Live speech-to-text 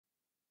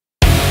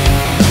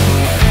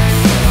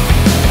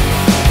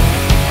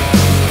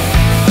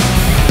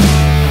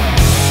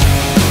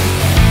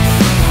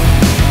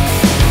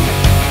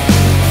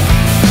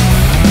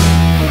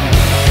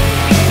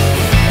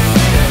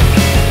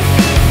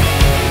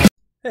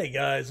Hey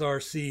guys,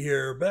 RC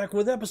here, back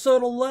with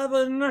episode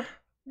 11,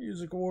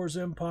 Music Wars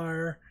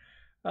Empire.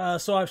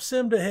 So I've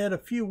simmed ahead a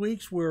few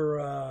weeks.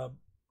 We're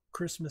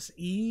Christmas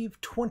Eve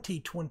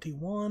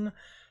 2021.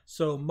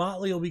 So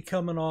Motley will be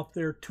coming off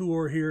their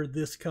tour here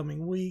this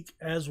coming week,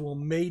 as will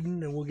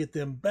Maiden, and we'll get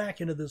them back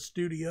into the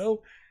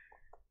studio.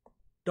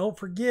 Don't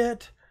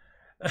forget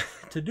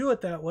to do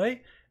it that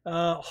way.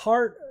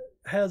 Heart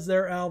has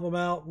their album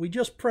out. We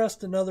just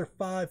pressed another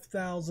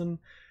 5,000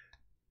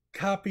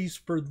 copies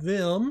for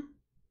them.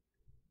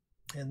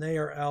 And they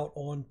are out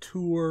on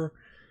tour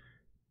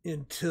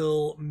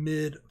until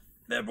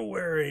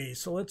mid-February.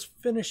 So let's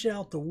finish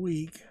out the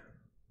week.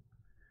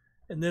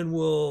 And then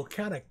we'll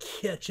kind of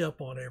catch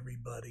up on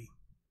everybody.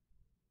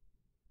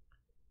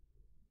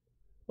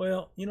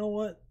 Well, you know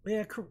what?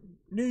 Yeah,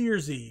 New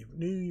Year's Eve.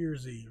 New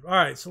Year's Eve. All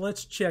right, so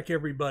let's check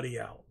everybody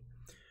out.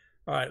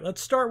 All right, let's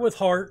start with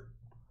Heart.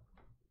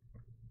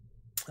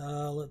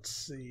 Let's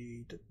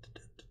see.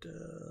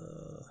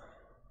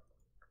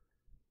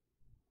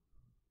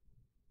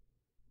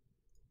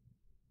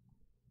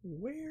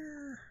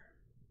 Where?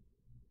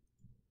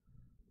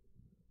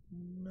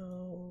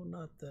 No,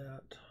 not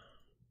that.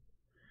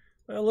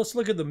 Well, let's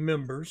look at the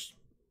members.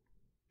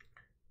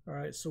 All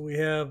right, so we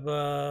have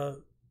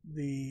the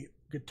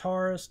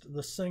guitarist,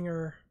 the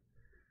singer.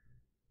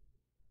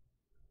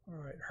 All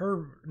right,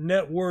 her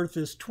net worth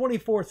is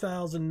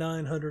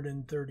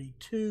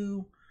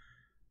 $24,932.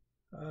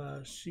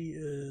 She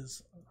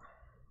is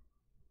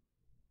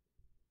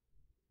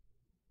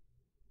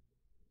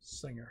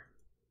singer.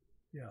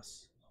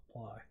 Yes.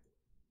 Apply.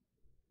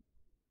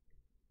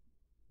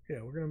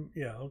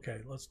 Yeah, okay,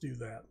 let's do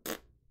that.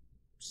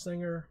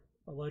 Singer,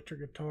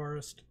 electric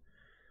guitarist.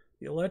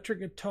 The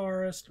electric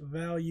guitarist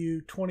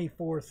value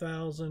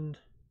 24,000.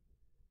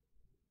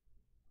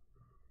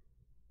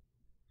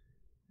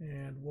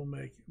 And we'll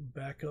make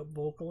backup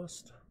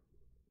vocalist.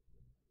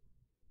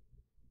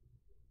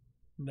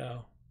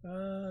 No.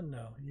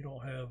 No, you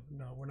don't have,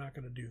 no, we're not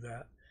going to do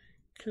that.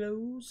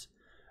 Close.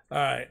 All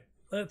right,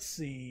 let's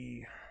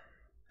see.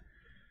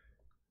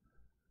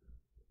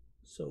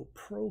 So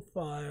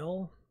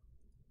profile.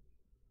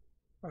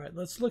 All right,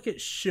 let's look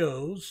at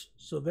shows.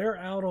 So they're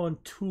out on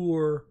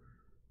tour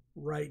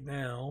right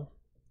now.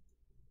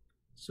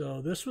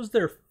 So this was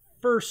their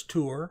first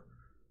tour.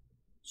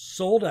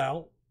 Sold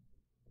out.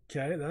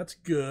 Okay, that's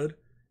good.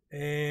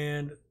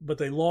 But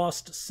they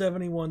lost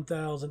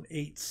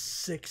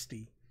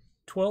 71,860.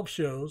 12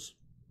 shows.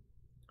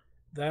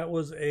 That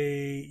was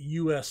a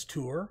US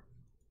tour.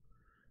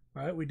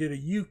 All right, we did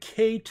a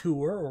UK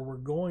tour, or we're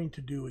going to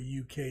do a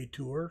UK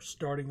tour,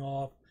 starting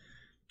off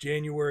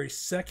January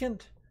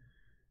 2nd,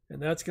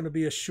 and that's going to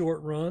be a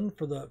short run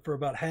for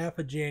about half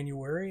of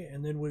January,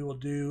 and then we will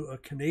do a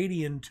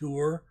Canadian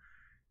tour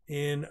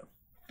in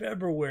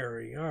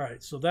February. All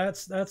right, so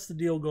that's the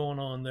deal going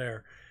on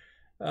there.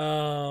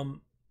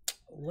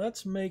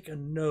 Let's make a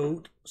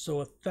note. So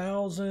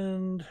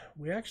 1,000.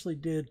 We actually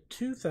did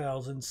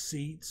 2,000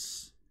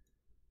 seats.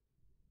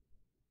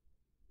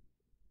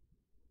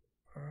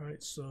 All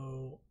right,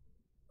 so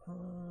I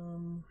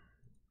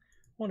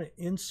want to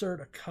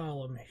insert a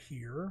column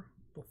here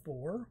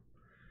before.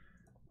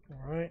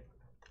 All right,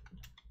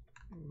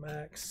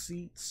 max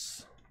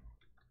seats.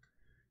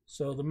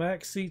 So the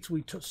max seats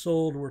we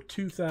sold were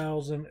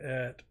 2,000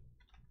 at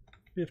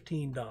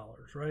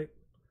 $15, right?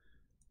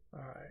 All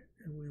right,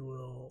 and we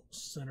will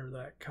center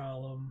that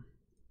column.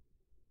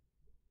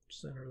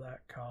 Center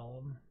that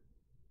column.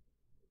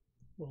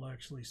 We'll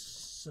actually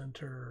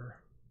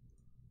center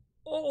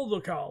all the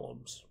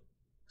columns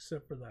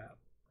except for that.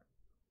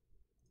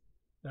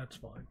 That's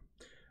fine.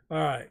 All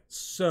right,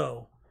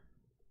 so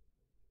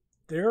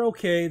they're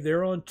okay.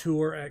 They're on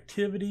tour.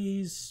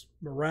 Activities,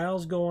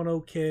 morale's going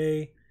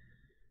okay.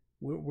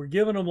 We're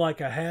giving them like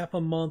a half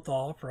a month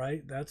off,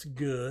 right? That's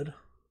good.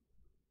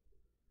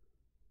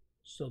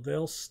 So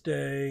they'll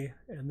stay.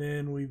 And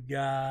then we've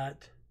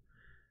got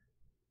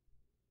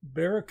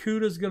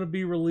Barracuda's going to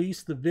be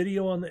released. The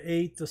video on the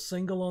 8th, the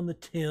single on the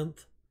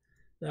 10th.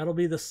 That'll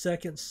be the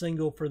second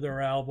single for their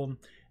album.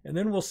 And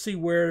then we'll see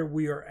where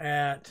we are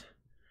at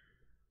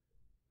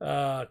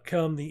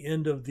come the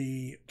end of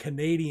the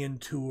Canadian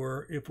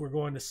tour, if we're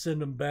going to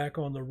send them back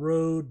on the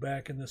road,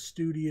 back in the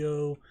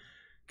studio,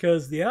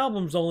 because the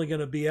album's only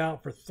going to be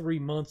out for 3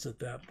 months at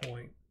that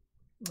point.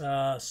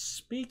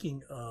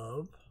 Speaking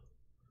of,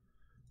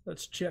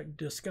 let's check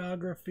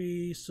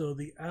discography. So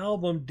the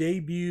album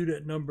debuted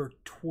at number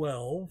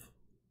 12.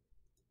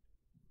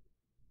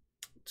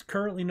 It's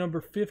currently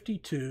number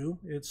 52.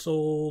 It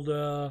sold,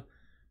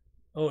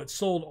 it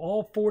sold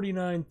all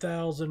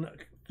 49,000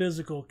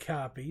 physical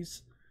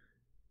copies.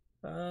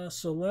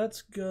 So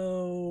let's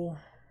go.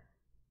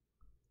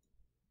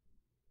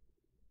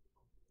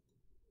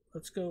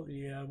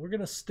 Yeah, we're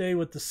going to stay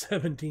with the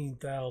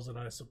 17,000,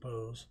 I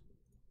suppose.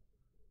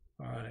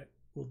 All right,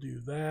 we'll do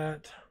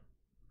that.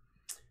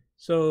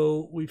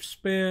 So we've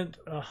spent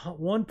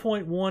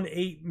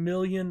 1.18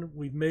 million.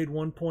 We've made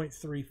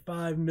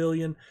 1.35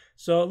 million.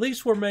 So at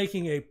least we're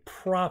making a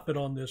profit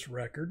on this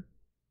record.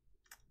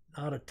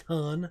 Not a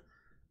ton,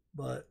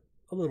 but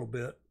a little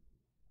bit.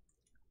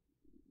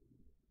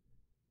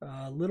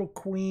 Little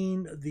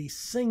Queen, the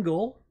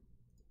single,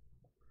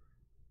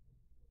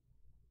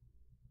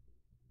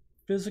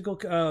 physical,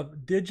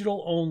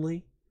 digital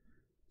only,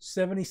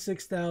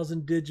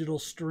 76,000 digital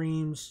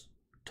streams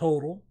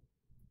total,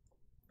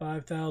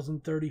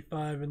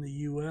 5,035 in the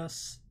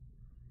US.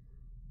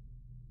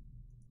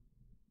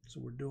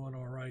 So we're doing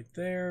all right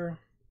there.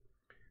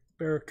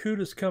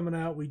 Barracuda's coming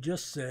out, we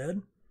just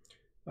said.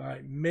 All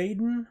right,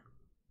 Maiden.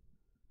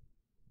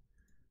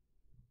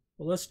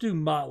 Well, let's do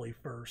Motley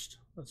first.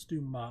 Let's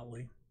do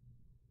Motley.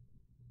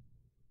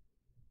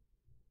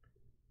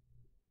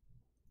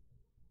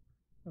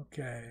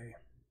 Okay.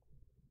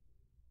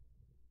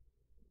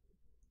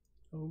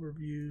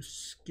 Overview,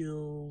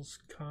 skills,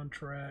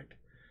 contract.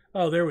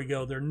 Oh, there we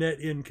go. Their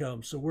net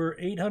income. So we're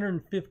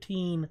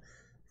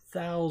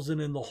 815,000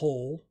 in the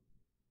hole.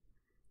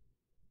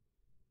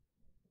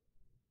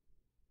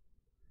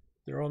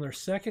 They're on their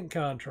second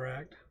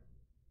contract.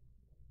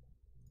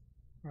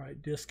 All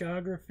right,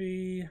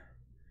 discography.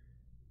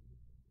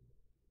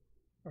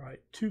 All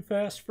right, Too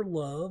Fast for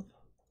Love.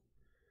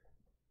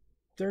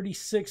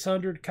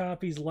 3,600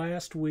 copies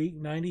last week,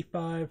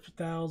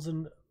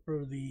 95,000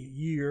 for the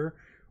year.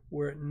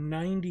 We're at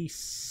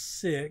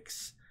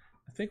 96.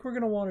 I think we're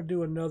going to want to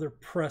do another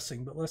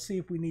pressing, but let's see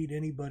if we need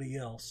anybody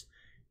else.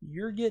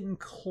 You're getting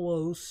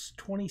close.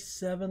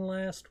 27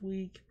 last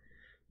week.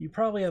 You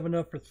probably have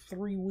enough for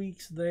 3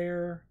 weeks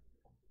there.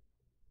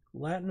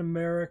 Latin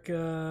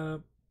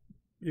America,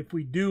 if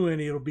we do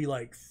any, it'll be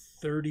like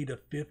 30 to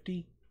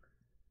 50.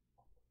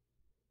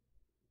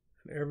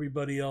 And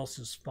everybody else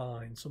is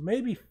fine. So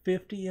maybe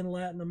 50 in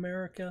Latin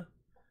America.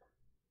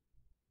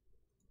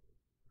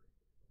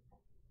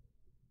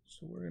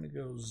 So we're going to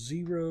go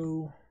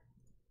 0,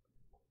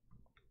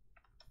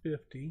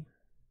 50.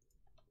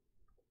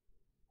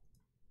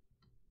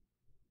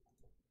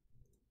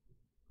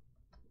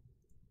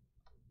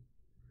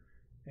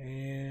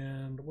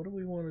 And what do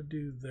we want to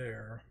do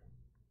there?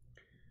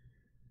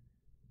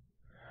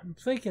 I'm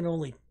thinking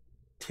only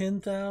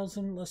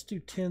 10,000. Let's do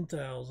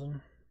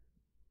 10,000.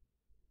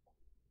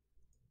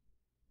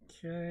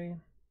 Okay.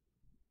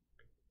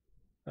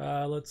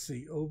 Let's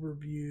see.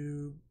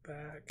 Overview,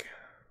 back.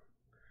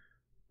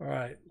 All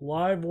right.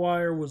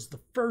 Livewire was the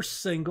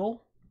first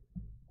single.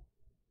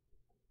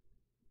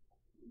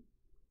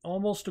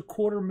 Almost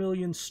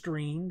 250,000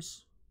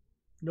 streams.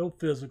 No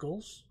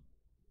physicals.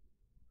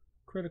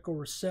 Critical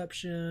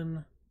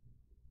reception.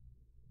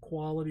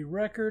 Quality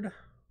record.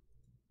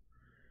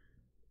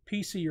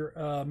 Piece of your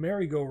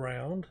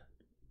merry-go-round.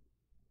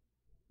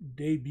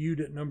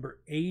 Debuted at number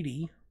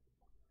 80.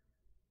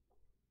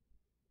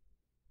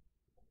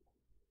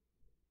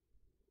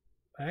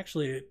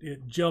 Actually,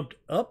 it jumped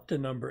up to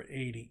number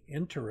 80.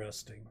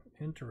 Interesting.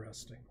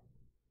 Interesting.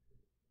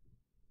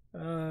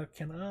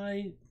 Can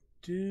I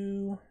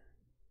do...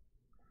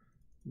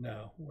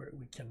 No,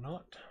 we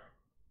cannot.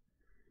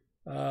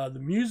 The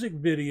music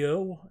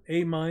video,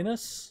 A-.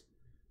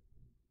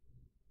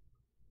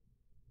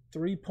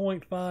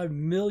 3.5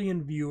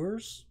 million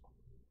viewers.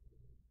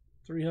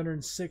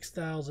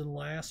 306,000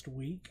 last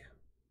week.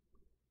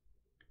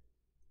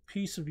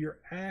 Piece of your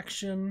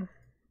action...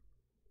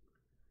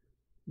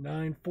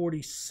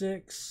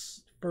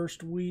 946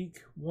 first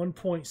week,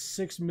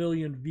 1.6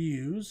 million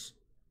views.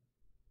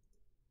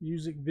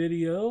 Music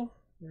video,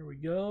 there we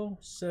go,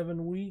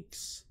 7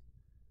 weeks.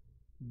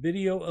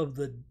 Video of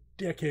the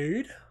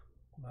decade,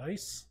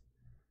 nice.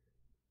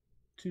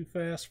 Too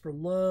Fast for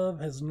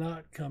Love has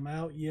not come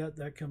out yet.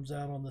 That comes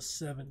out on the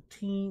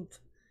 17th.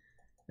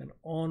 And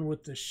On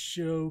With the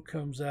Show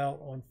comes out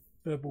on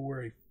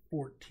February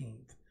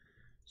 14th.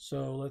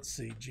 So let's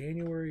see,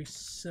 January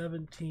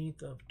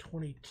 17th of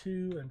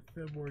 22 and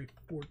February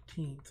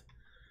 14th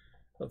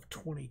of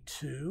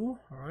 22.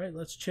 All right,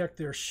 let's check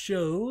their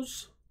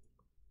shows.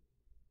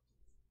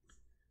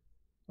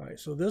 All right,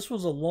 so this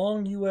was a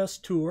long U.S.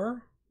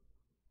 tour.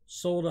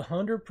 Sold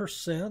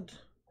 100%,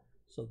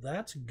 so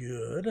that's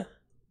good.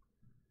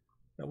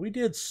 Now, we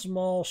did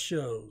small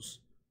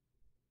shows.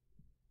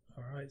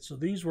 All right, so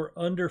these were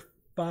under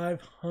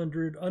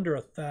 500, under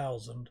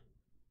 1,000.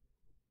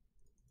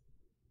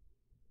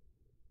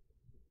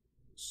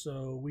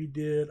 So we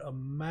did a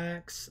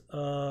max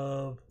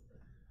of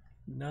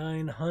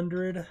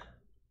 900,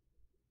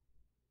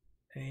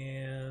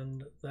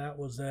 and that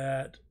was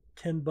at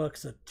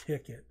 $10 a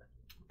ticket.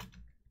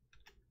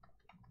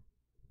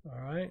 All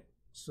right,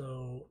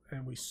 so,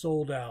 and we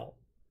sold out.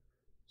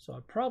 So I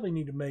probably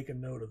need to make a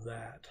note of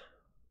that.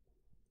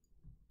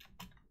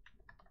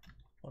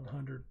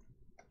 100%.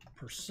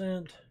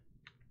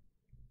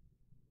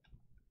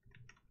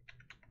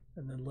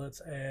 And then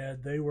let's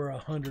add, they were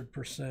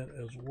 100%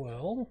 as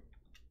well,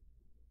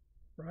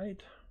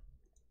 right?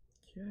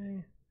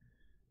 Okay,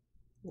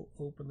 we'll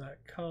open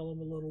that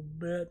column a little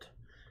bit.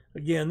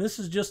 Again, this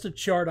is just a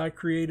chart I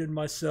created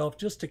myself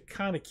just to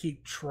kind of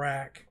keep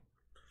track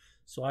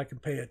so I can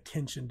pay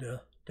attention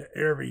to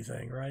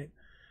everything, right?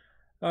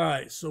 All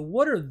right, so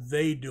what are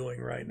they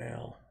doing right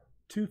now?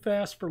 Too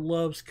Fast for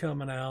Love's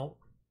coming out.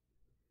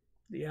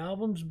 The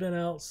album's been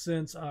out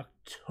since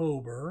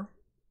October.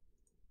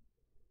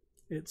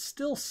 It's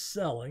still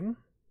selling.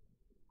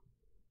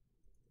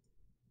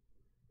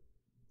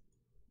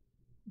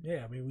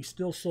 Yeah, I mean, we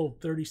still sold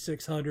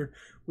 3,600.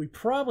 We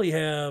probably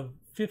have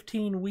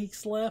 15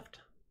 weeks left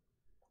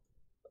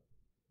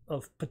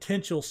of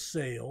potential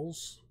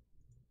sales.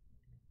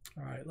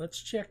 All right,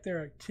 let's check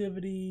their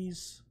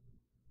activities.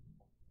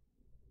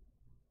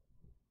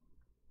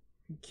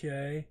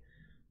 Okay,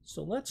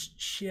 so let's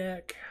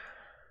check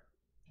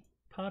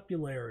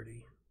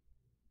popularity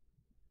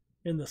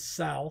in the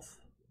South,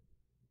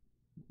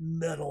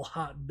 metal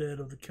hotbed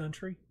of the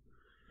country.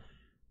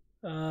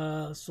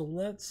 So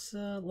let's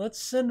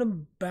send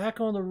them back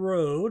on the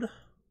road.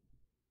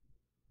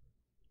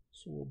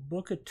 So we'll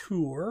book a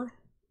tour.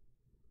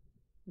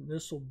 And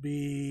this will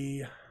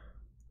be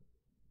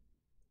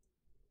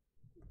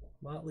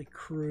Motley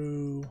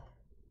Crue,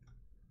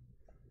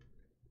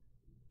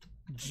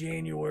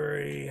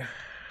 January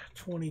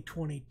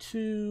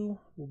 2022.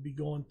 We'll be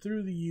going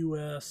through the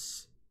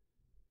U.S.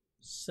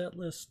 Set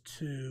list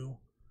 2.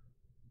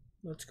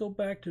 Let's go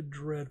back to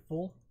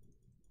Dreadful.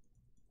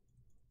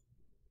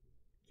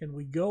 Can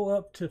we go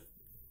up to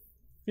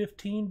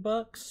 15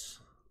 bucks?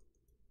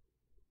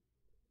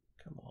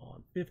 Come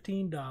on,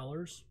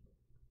 $15.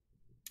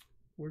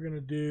 We're going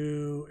to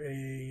do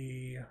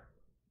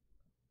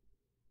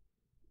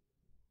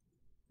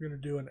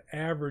an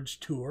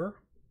average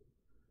tour.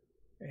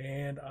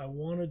 And I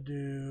want to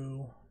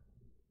do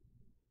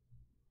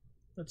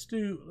let's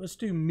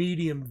do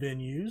medium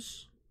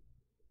venues.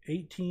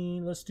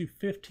 18, let's do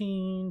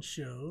 15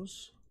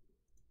 shows.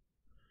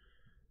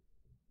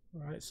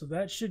 All right, so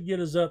that should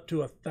get us up to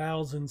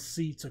 1,000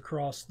 seats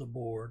across the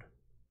board.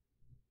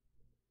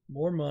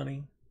 More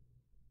money.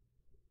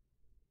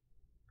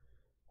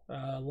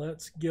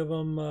 Let's give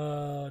them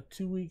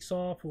 2 weeks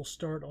off. We'll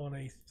start on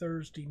a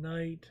Thursday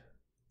night.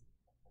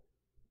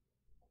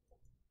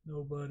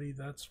 Nobody,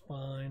 that's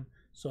fine.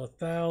 So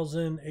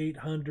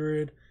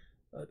 1,800.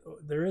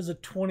 There is a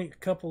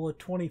couple of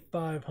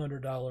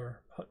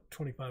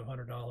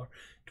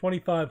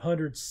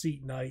 $2,500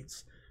 seat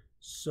nights.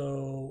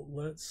 So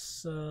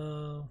let's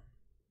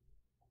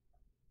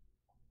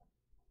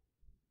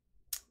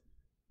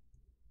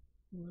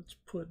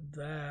put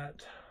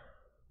that.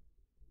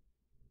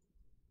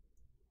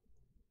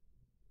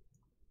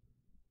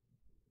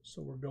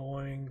 So we're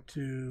going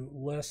to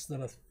less than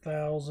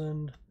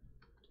 1,000.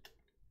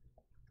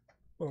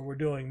 Or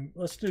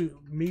let's do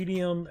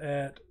medium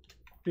at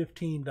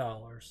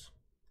 $15.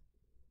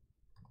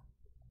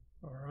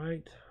 All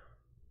right.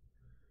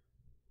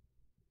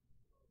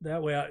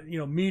 That way,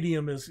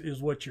 medium is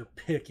what you're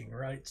picking,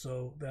 right?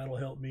 So that'll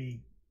help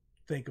me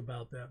think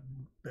about that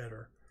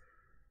better.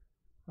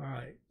 All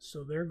right,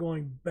 so they're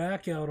going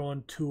back out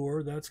on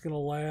tour. That's going to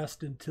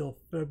last until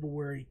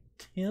February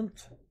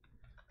 10th.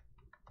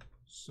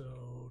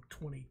 So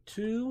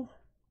 22.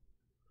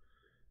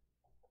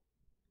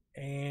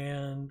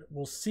 And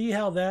we'll see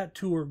how that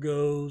tour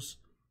goes.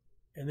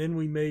 And then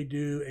we may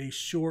do a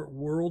short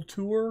world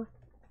tour.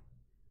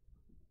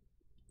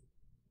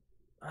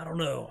 I don't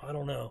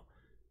know.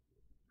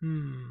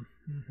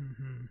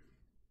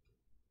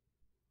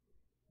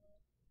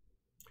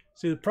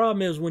 See, the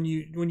problem is when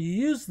you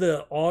use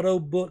the auto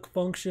book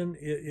function,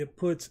 it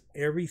puts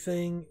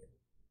everything,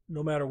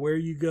 no matter where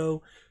you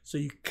go. So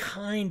you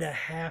kind of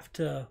have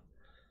to.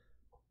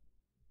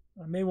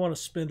 I may want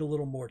to spend a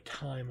little more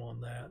time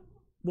on that.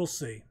 We'll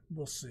see.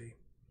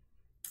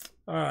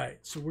 All right,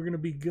 so we're gonna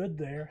be good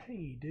there.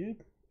 Hey,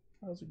 dude,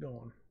 how's it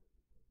going?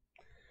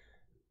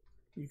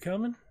 You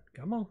coming?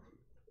 Come on.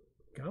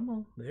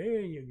 There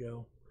you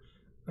go.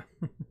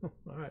 All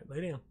right,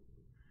 lay down.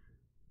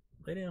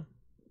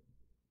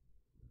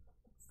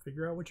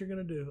 Figure out what you're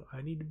gonna do.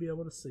 I need to be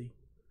able to see.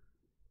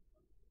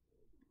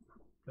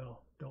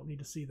 No, don't need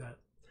to see that.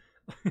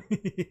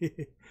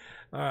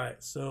 All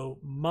right, so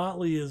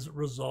Motley is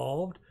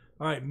resolved.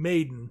 All right,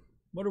 Maiden.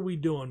 What are we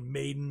doing,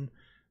 Maiden?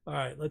 All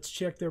right, let's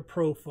check their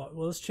profile.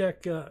 Well, let's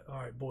check. All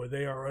right, boy,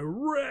 they are a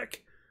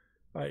wreck.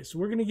 All right, so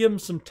we're gonna give them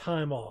some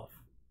time off.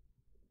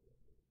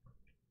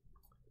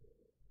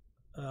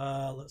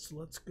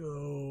 Let's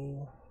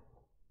go.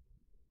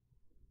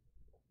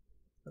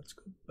 Let's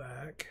go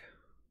back.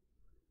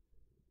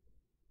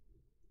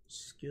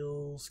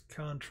 Skills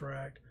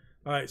contract.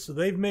 All right, so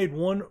they've made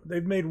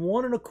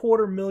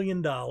 $1.25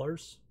 million.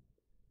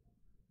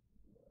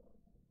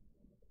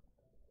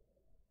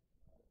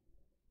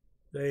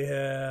 They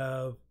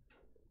have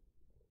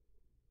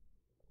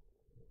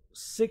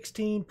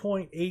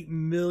 16.8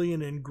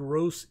 million in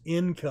gross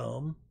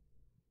income.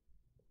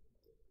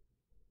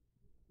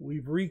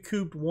 We've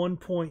recouped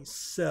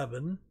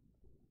 1.7,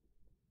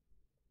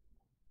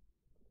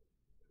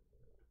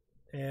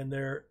 and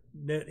their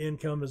net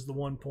income is the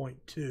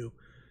 1.2.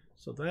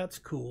 So that's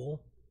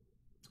cool.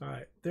 All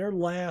right, their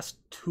last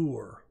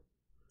tour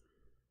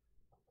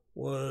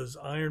was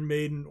Iron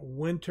Maiden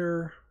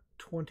Winter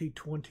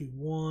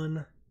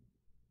 2021.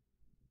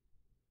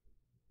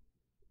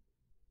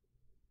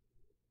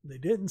 They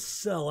didn't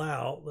sell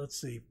out.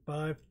 Let's see,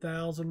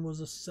 5,000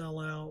 was a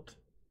sellout.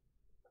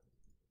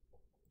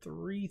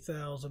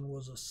 3,000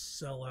 was a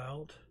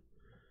sellout.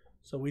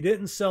 So we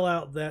didn't sell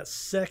out that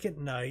second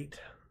night.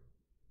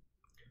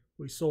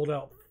 We sold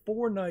out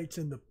 4 nights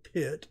in the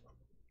pit.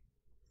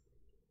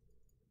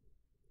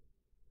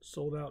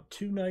 Sold out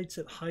 2 nights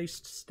at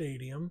Heist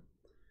Stadium.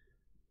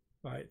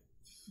 All right,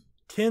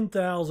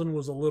 10,000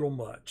 was a little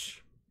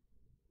much.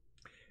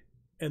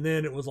 And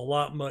then it was a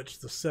lot much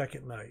the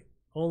second night.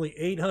 Only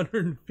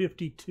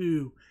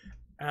 852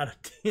 out of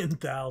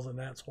 10,000.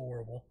 That's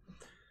horrible.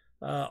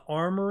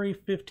 Armory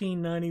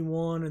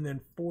 1591 and then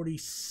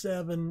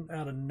 47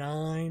 out of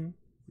 9.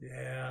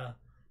 Yeah.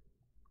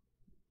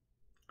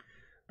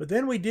 But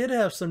then we did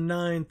have some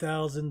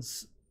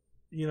 9,000s,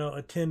 you know,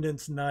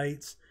 attendance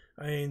nights.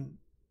 I mean,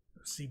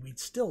 see, we'd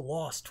still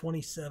lost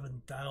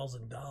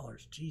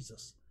 $27,000.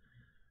 Jesus.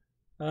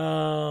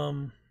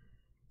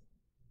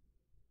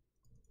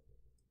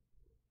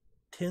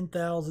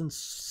 10,000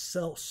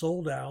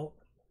 sold out.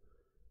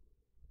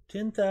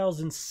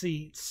 10,000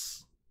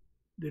 seats.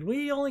 Did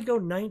we only go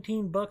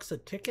 $19 a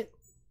ticket?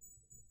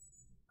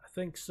 I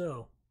think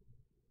so.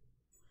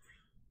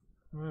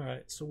 All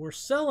right, so we're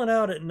selling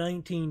out at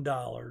 $19.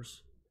 All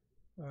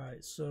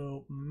right,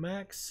 so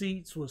max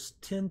seats was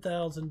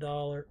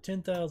 $10,000,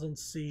 10,000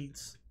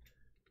 seats,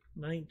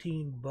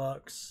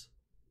 $19,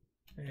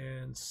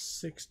 and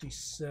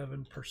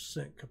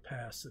 67%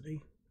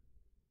 capacity.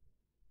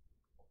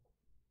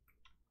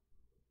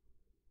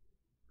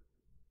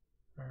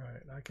 All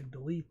right, I can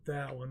delete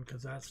that one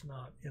because that's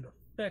not in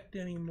effect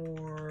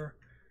anymore.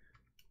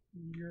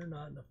 You're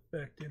not in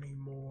effect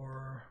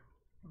anymore.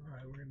 All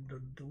right, we're going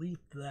to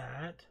delete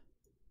that.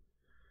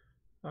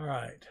 All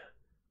right,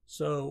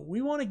 so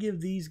we want to give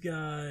these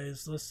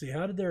guys, let's see,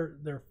 how did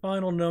their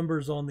final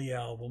numbers on the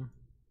album?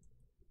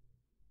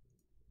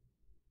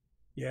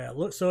 Yeah,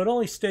 look, so it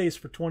only stays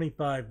for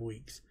 25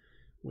 weeks.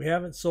 We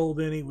haven't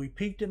sold any. We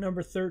peaked at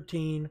number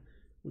 13.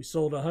 We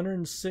sold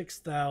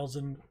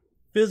 106,000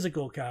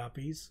 physical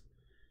copies,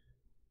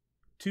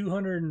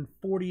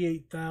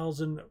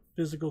 248,000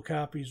 physical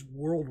copies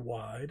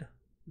worldwide.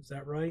 Is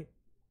that right?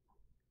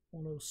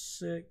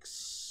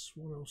 106,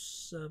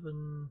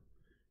 107.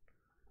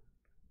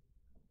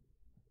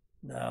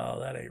 No,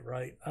 that ain't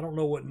right. I don't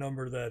know what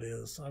number that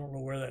is. I don't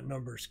know where that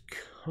number's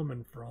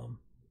coming from.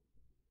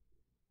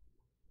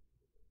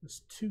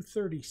 It's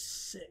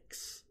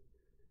 236.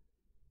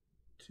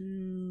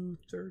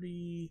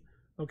 230.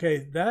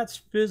 Okay, that's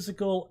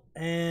physical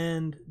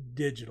and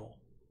digital.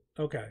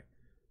 Okay.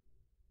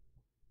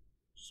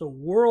 So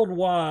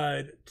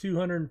worldwide,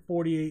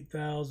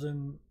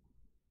 248,000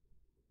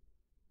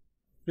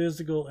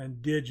 physical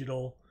and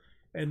digital,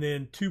 and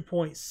then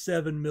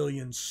 2.7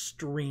 million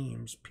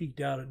streams, peaked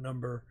out at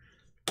number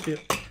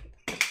 50.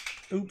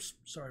 Oops,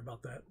 sorry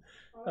about that.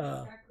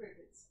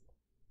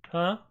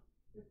 Huh?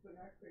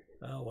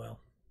 Oh well.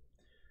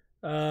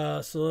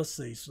 So let's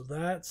see. So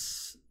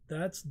that's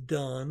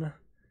done.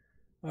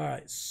 All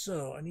right.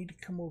 So I need to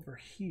come over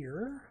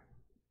here,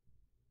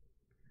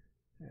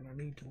 and I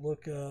need to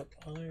look up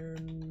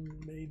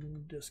Iron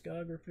Maiden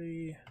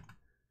discography,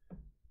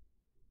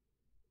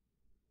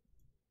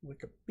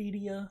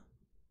 Wikipedia,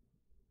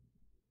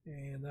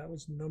 and that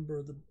was Number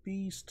of the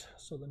Beast.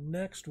 So the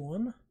next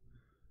one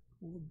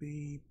will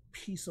be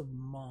Peace of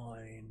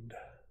Mind.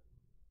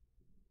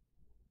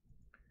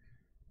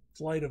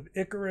 Flight of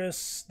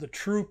Icarus, The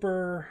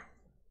Trooper.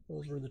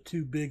 Those were the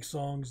 2 big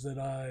songs that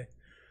I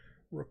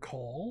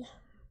recall.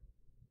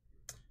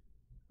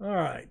 All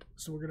right,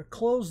 so we're going to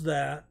close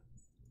that.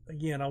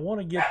 Again, I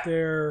want to get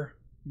their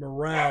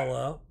morale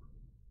up.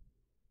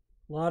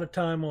 A lot of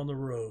time on the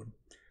road.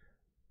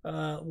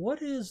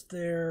 What is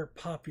their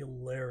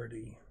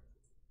popularity?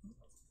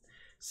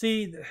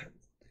 See,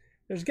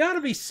 there's got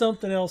to be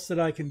something else that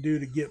I can do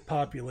to get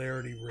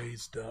popularity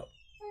raised up.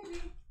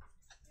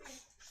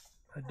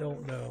 I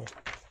don't know.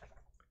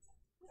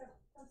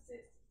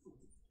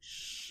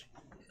 Shh.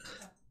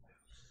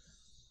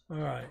 All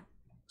right.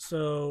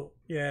 So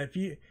yeah, if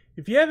you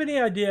have any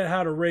idea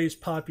how to raise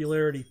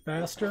popularity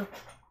faster,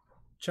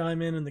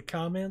 chime in the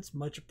comments.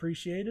 Much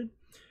appreciated.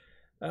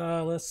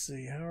 Let's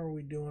see. How are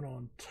we doing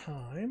on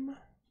time?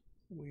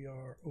 We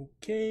are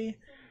okay.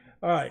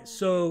 All right.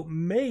 So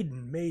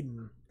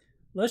Maiden.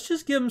 Let's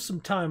just give them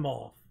some time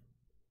off.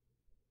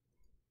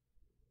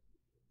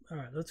 All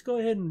right. Let's go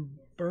ahead and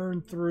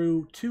burn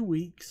through 2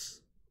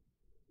 weeks.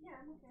 Yeah,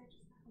 I'm okay.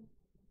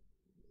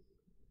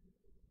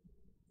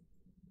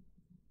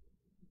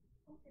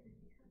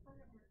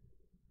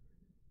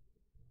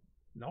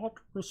 Not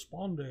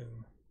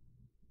responding.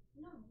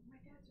 No, my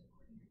dad's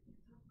recording.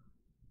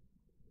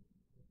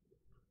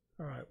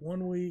 All right,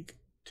 1 week,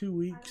 2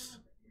 weeks.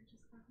 I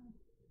just got home.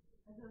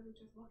 I literally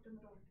just walked in the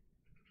door.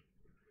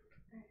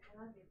 Alright, I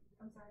love you.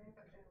 I'm sorry I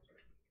thought that was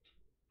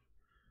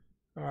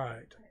All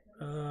right,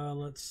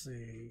 let's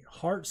see.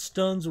 Heart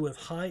stuns with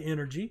high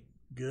energy.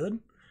 Good.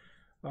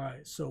 All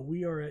right, so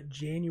we are at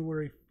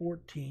January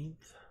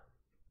 14th.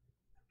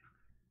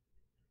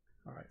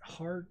 All right,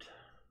 Heart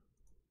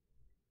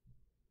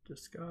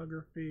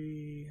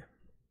discography.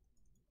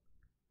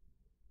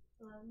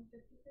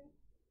 11:53.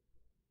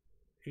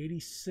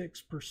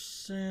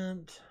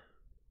 86%,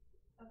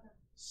 Okay.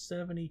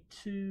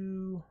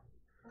 72.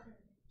 Okay.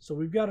 So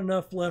we've got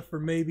enough left for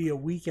maybe a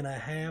week and a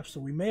half, so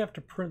we may have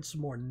to print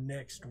some more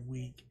next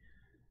week.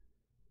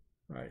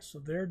 All right, so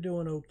they're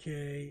doing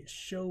okay.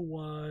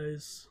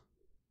 Show-wise,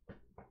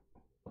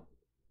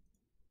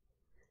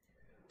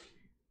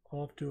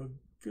 off to a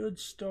good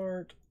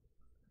start.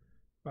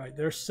 All right,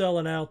 they're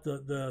selling out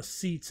the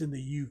seats in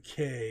the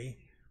UK.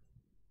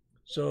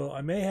 So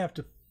I may have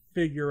to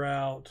figure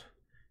out,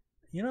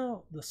 you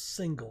know, the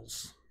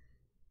singles.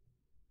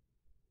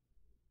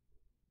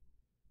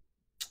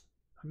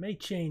 I may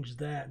change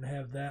that and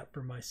have that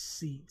for my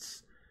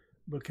seats,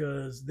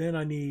 because then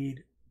I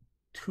need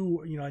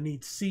two, you know, I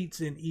need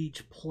seats in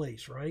each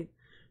place, right?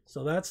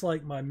 So that's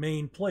like my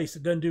main place.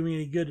 It doesn't do me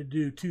any good to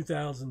do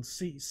 2,000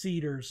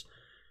 seaters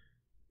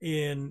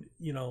in,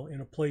 you know,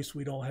 in a place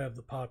we don't have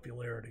the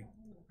popularity.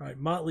 All right,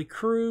 Motley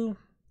Crue,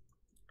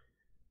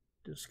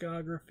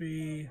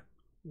 discography,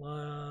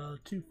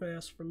 Too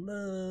Fast for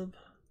Love.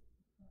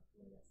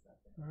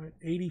 All right,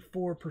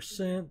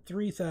 84%,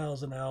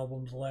 3,000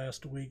 albums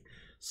last week.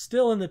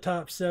 Still in the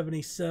top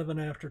 77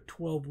 after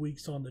 12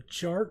 weeks on the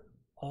chart.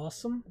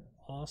 Awesome,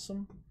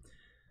 awesome.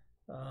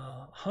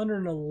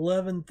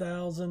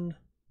 111,000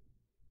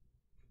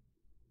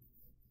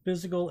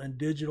 physical and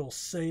digital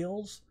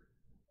sales.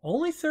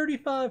 Only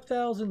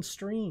 35,000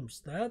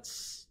 streams.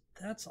 That's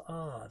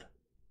odd.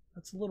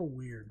 That's a little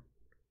weird.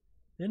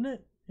 Isn't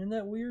it? Isn't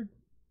that weird?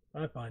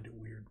 I find it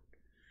weird.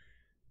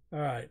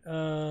 All right,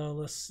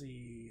 let's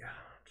see.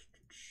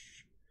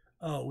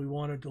 Oh, we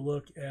wanted to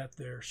look at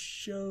their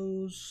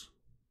shows.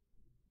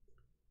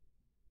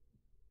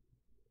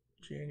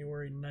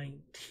 January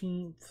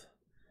 19th.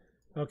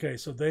 Okay,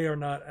 so they are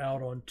not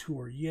out on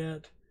tour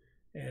yet.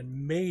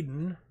 And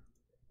Maiden,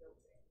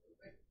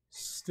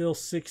 still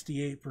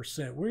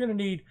 68%.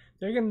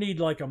 They're gonna need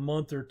like a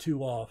month or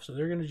two off. So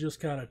they're gonna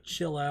just kind of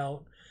chill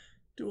out,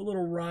 do a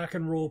little rock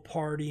and roll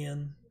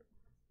partying,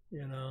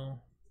 you know.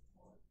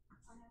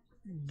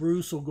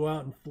 Bruce will go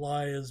out and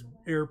fly his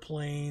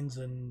airplanes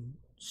and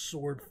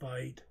sword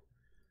fight.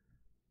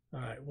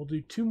 All right, we'll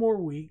do 2 more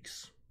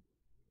weeks.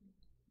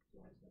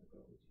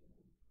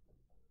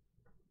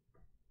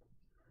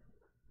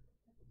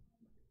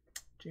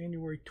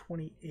 January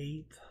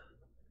 28th.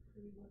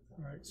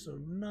 All right, so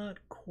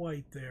not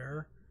quite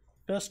there.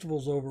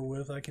 Festival's over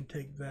with. I can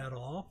take that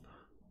off.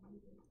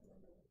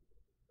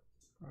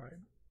 All right,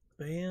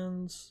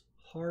 bands,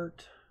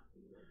 Heart.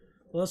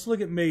 Well, let's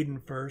look at Maiden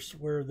first.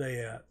 Where are they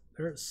at?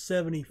 They're at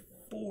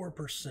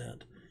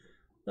 74%.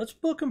 Let's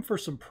book them for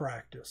some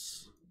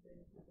practice.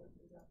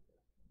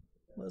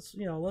 Let's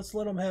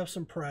let them have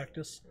some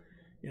practice.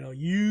 You know,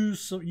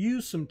 use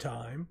some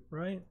time,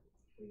 right?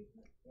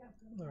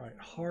 All right,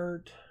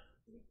 Heart,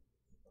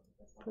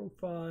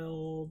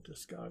 profile,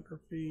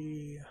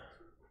 discography.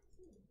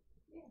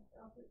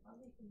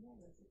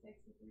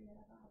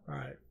 All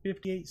right,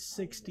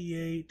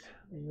 5868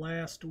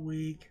 last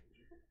week.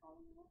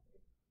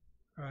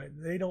 All right,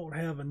 they don't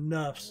have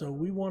enough, so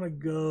we want to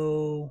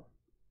go.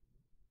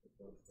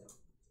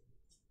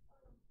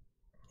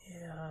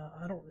 Yeah,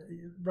 I don't.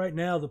 Right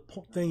now, the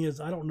thing is,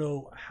 I don't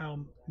know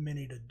how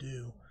many to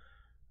do.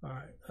 All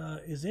right,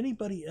 is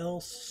anybody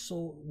else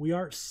sold? We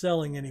aren't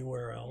selling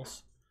anywhere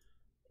else.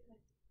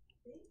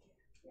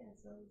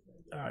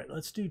 All right,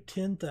 let's do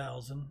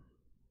 10,000.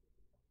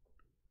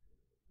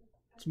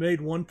 It's made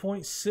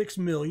 1.6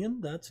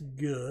 million. That's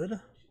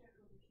good.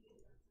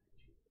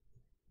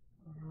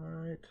 All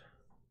right.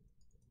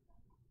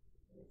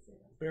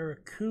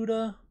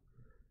 Barracuda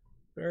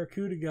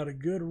got a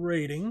good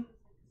rating.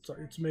 So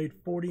it's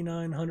made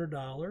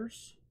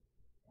 $4,900.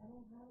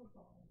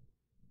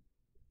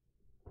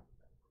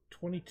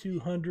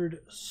 2,200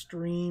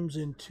 streams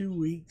in 2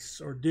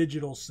 weeks, or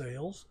digital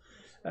sales.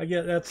 I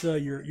guess that's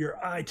your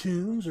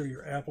iTunes or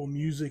your Apple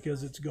Music,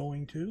 as it's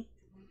going to.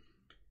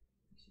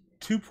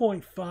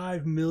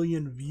 2.5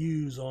 million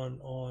views on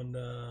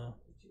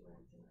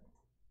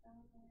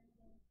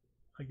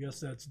I guess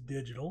that's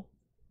digital.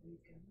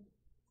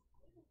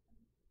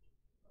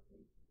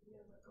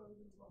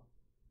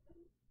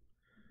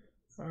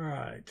 All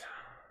right.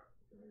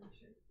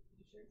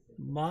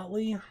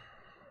 Motley.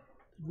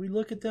 Did we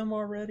look at them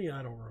already?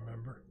 I don't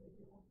remember.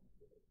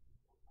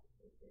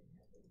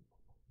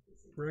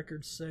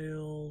 Record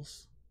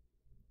sales.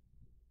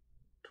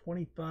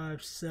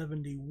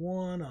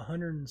 2571,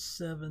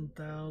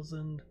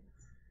 107,000.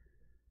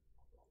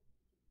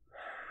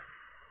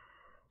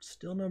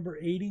 Still number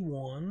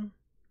 81.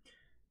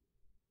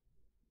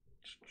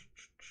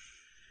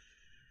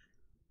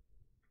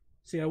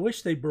 See, I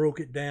wish they broke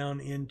it down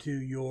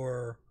into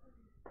your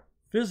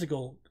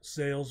physical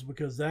sales,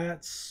 because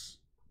that's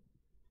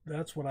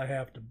what I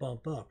have to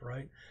bump up,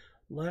 right?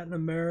 Latin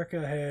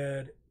America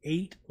had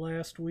 8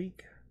 last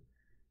week.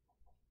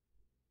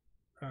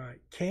 All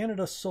right,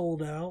 Canada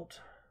sold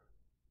out.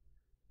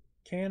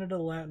 Canada,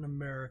 Latin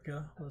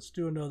America. Let's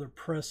do another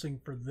pressing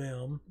for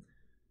them.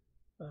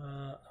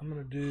 I'm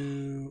gonna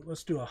do.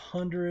 Let's do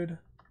 100,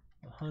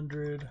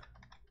 100,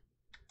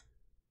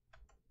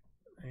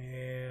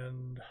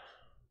 and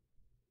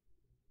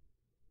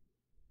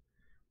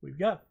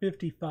got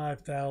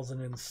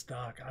 55,000 in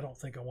stock. I don't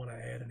think I want to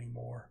add any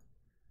more.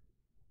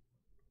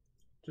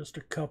 Just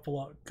a couple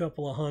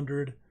of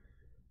hundred.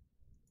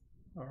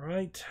 All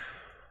right.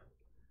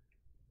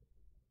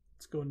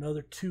 Let's go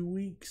another 2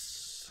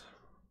 weeks.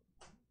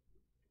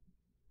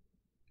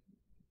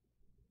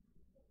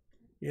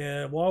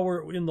 Yeah, while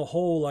we're in the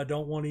hole, I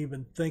don't want to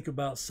even think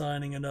about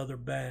signing another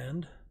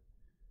band.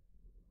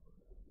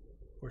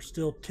 We're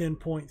still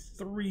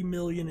 10.3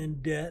 million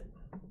in debt.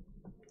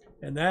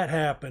 And that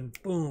happened,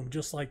 boom,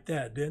 just like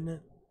that, didn't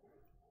it?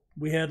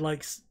 We had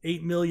like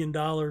 $8 million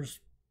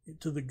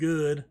to the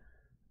good.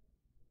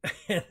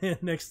 And then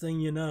next thing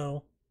you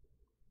know,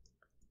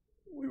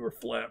 we were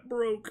flat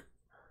broke.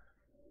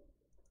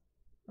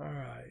 All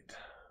right.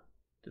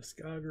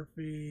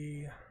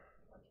 Discography.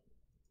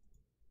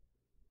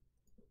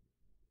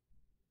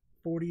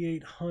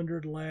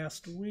 4,800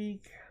 last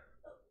week.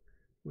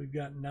 We've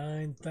got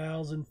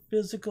 9,000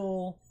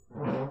 physical.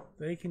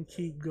 They can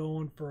keep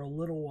going for a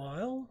little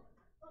while.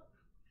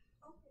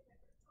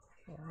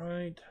 All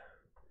right.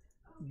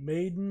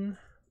 Maiden.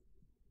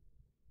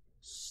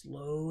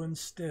 Slow and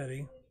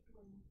steady.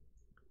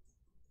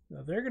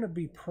 Now they're going to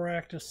be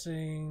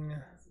practicing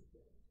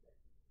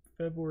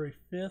February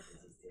 5th.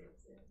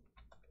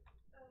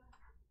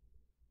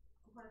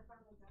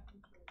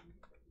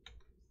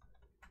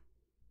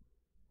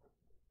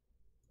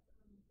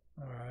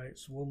 All right,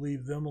 so we'll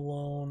leave them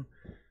alone.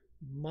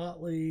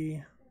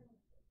 Motley.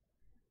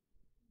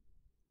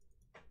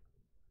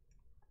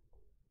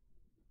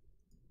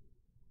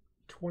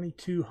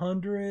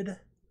 $2,200.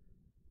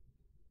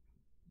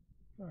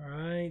 All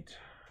right.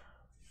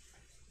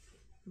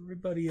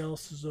 Everybody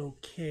else is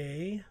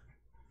okay.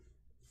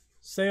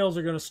 Sales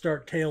are going to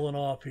start tailing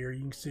off here.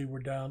 You can see we're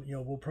down,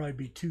 we'll probably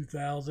be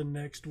 2,000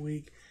 next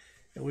week.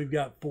 And we've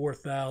got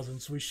 4,000.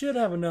 So we should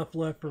have enough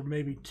left for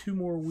maybe 2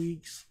 more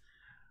weeks.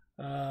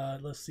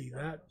 Let's see,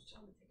 that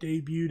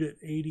debuted at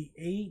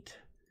 88.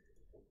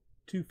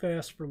 Too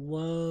Fast for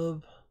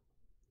Love.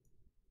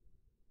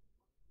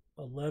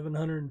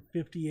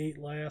 1,158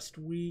 last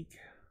week.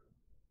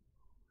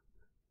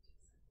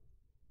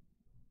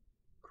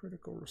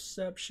 Critical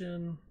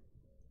Reception.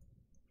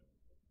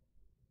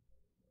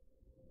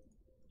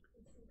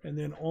 And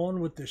then On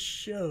With the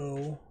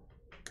Show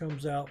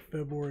comes out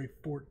February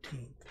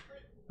 14th.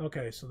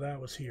 Okay, so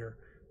that was here.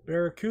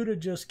 Barracuda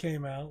just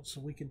came out, so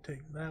we can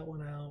take that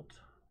one out.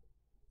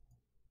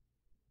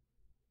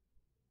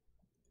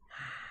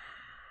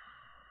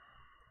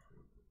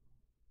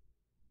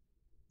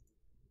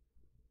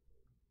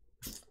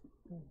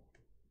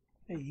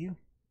 Hey, you.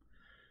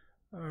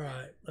 All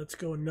right, let's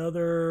go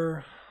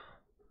another.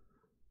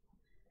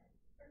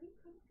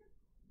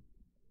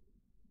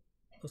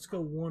 Let's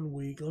go 1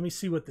 week. Let me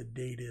see what the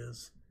date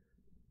is.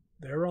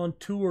 They're on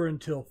tour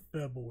until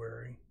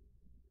February.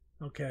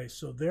 Okay,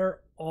 so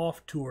they're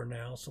off tour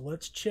now. So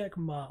let's check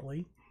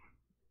Motley.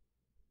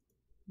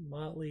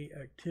 Motley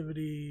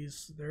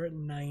activities, they're at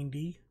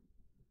 90.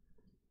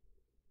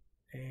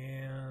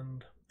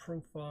 And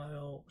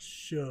profile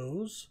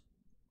shows.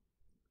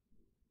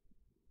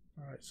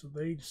 All right, so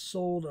they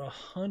sold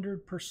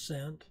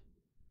 100%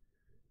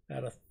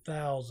 at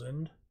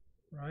 1,000,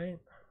 right?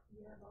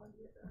 Yeah, I'll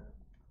get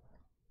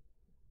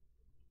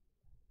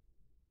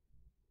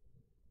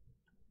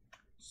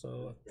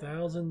So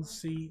 1,000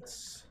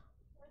 seats.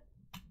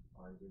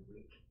 all your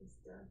week is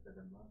done for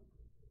the month.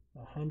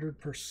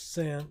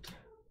 100%.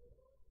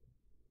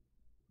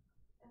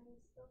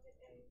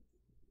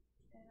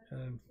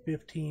 And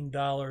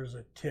 $15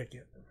 a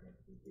ticket.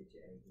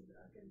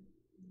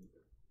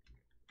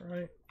 All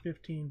right,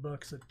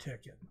 $15 a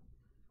ticket.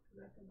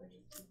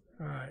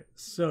 All right,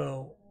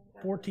 so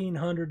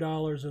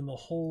 $1,400 in the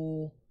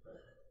hole.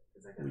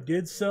 We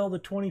did sell the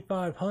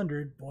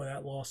 2,500. Boy,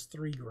 that lost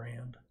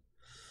 $3,000.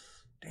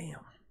 Damn.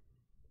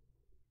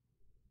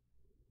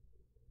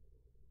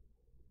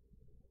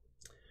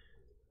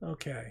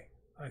 Okay,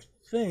 I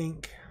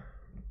think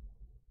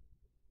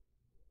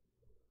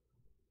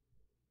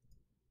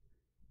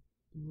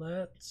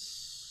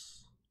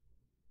let's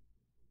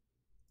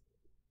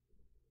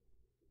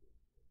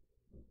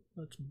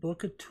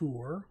book a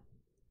tour.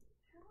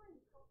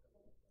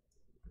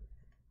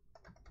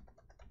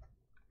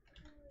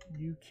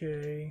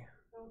 UK,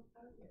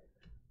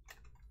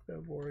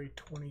 February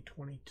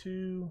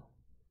 2022.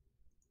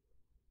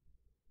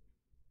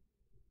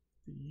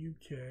 The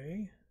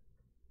UK.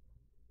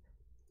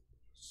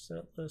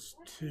 Set list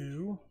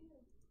 2.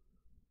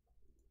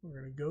 We're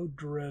going to go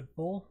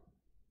Dreadful.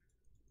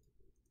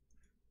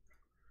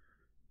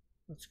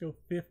 Let's go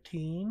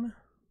 15.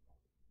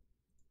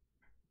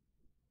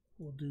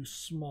 We'll do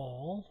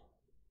small.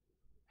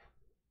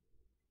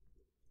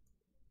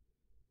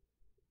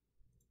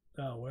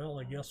 Oh, well,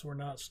 I guess we're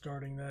not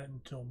starting that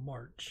until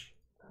March.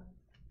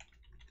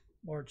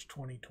 March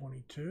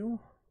 2022.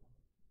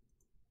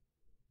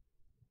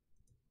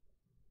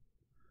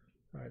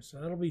 All right,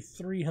 so that'll be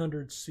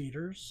 300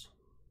 seaters.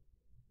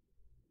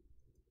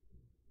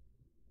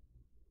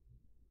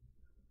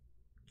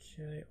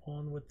 Okay,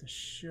 On With the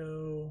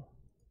Show.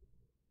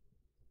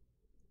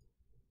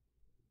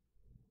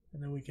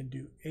 And then we can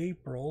do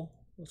April.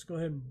 Let's go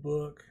ahead and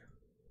book.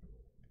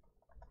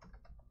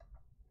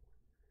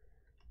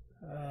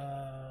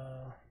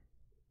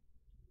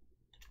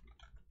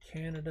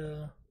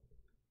 Canada,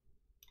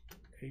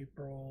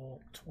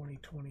 April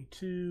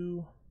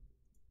 2022.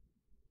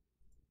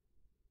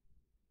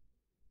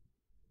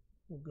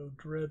 We'll go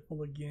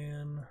Dreadful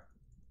again.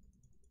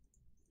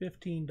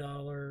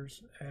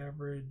 $15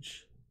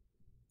 average.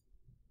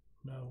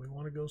 No, we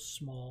want to go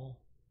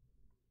small.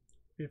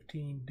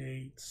 15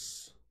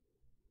 dates.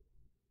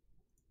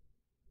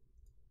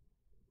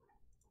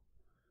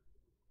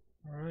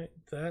 All right,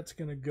 that's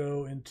going to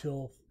go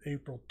until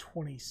April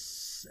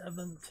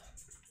 27th.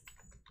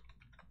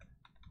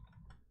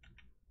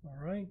 All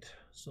right,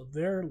 so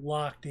they're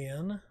locked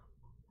in.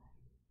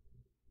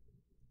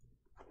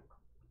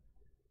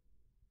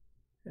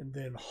 And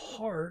then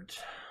Heart.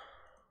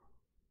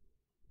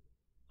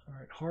 All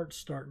right, Heart's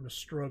starting to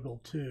struggle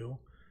too.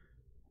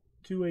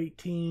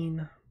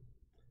 218.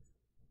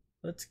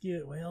 Let's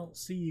get, well,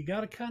 see, you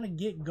got to kind of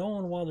get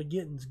going while the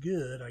getting's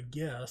good, I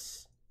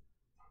guess.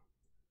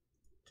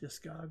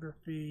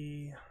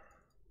 Discography.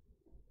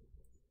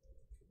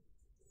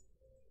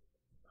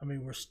 I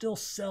mean, we're still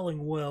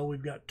selling well.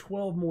 We've got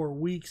 12 more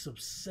weeks of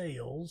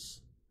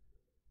sales.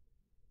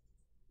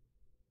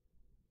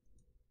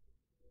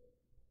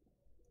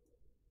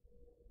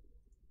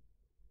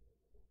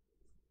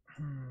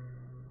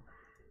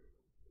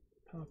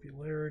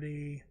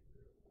 Popularity.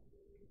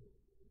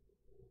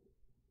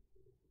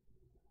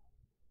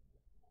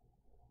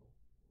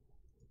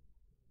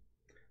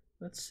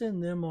 Let's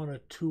send them on a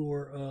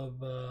tour of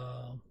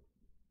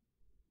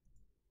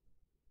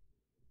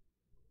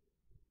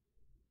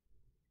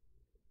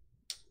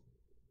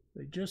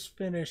they just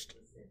finished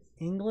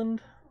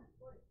England.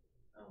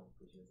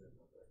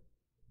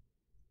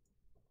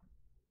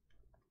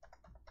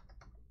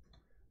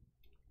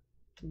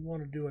 We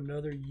want to do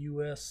another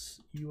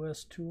US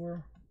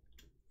tour.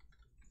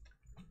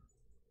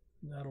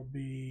 That'll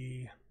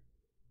be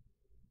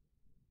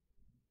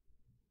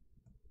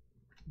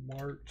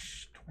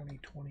March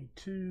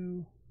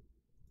 2022,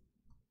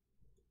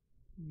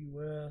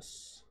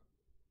 US.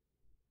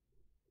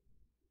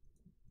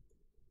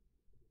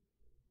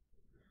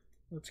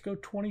 Let's go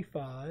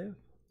 25.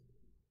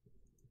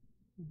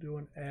 We'll do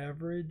an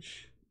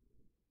average.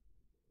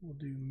 We'll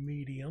do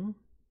medium.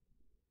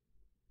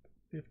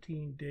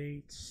 15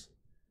 dates.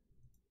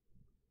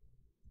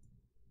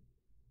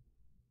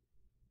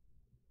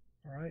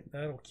 All right,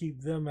 that'll keep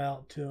them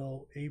out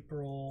till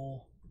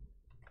April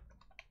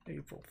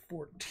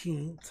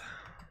 14th.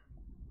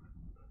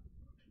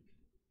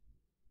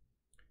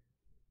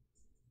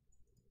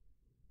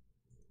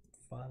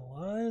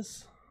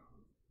 Finalize.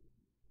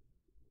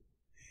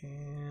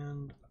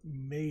 And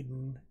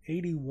Maiden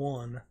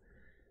 81.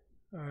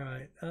 All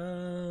right.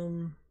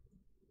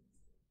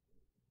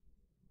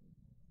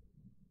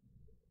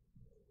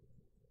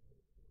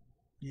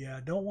 Yeah, I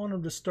don't want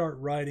them to start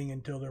writing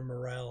until their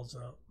morale's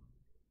up.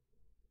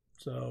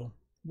 So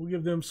we'll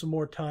give them some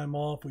more time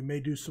off. We may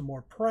do some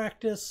more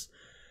practice.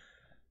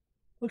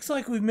 Looks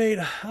like we've made,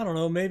 I don't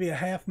know, maybe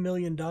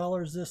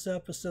 $500,000 this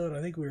episode.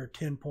 I think we were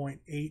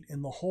 10.8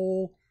 in the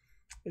hole.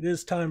 It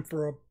is time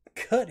for a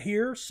cut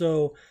here.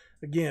 So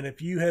again,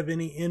 if you have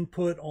any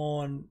input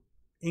on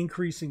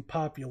increasing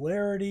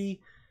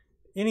popularity,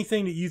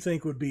 anything that you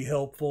think would be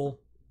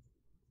helpful,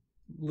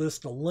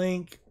 list a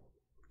link,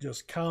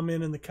 just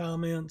comment in the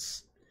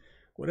comments.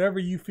 Whatever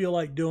you feel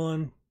like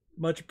doing,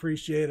 much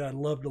appreciated. I'd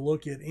love to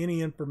look at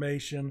any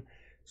information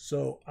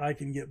so I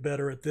can get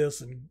better at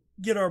this and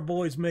get our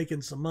boys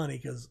making some money,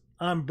 because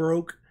I'm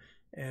broke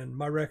and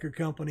my record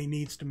company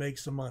needs to make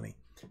some money.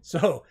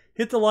 So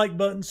hit the like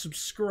button,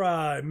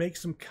 subscribe, make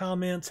some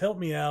comments, help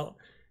me out.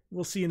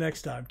 We'll see you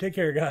next time. Take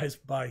care, guys.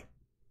 Bye.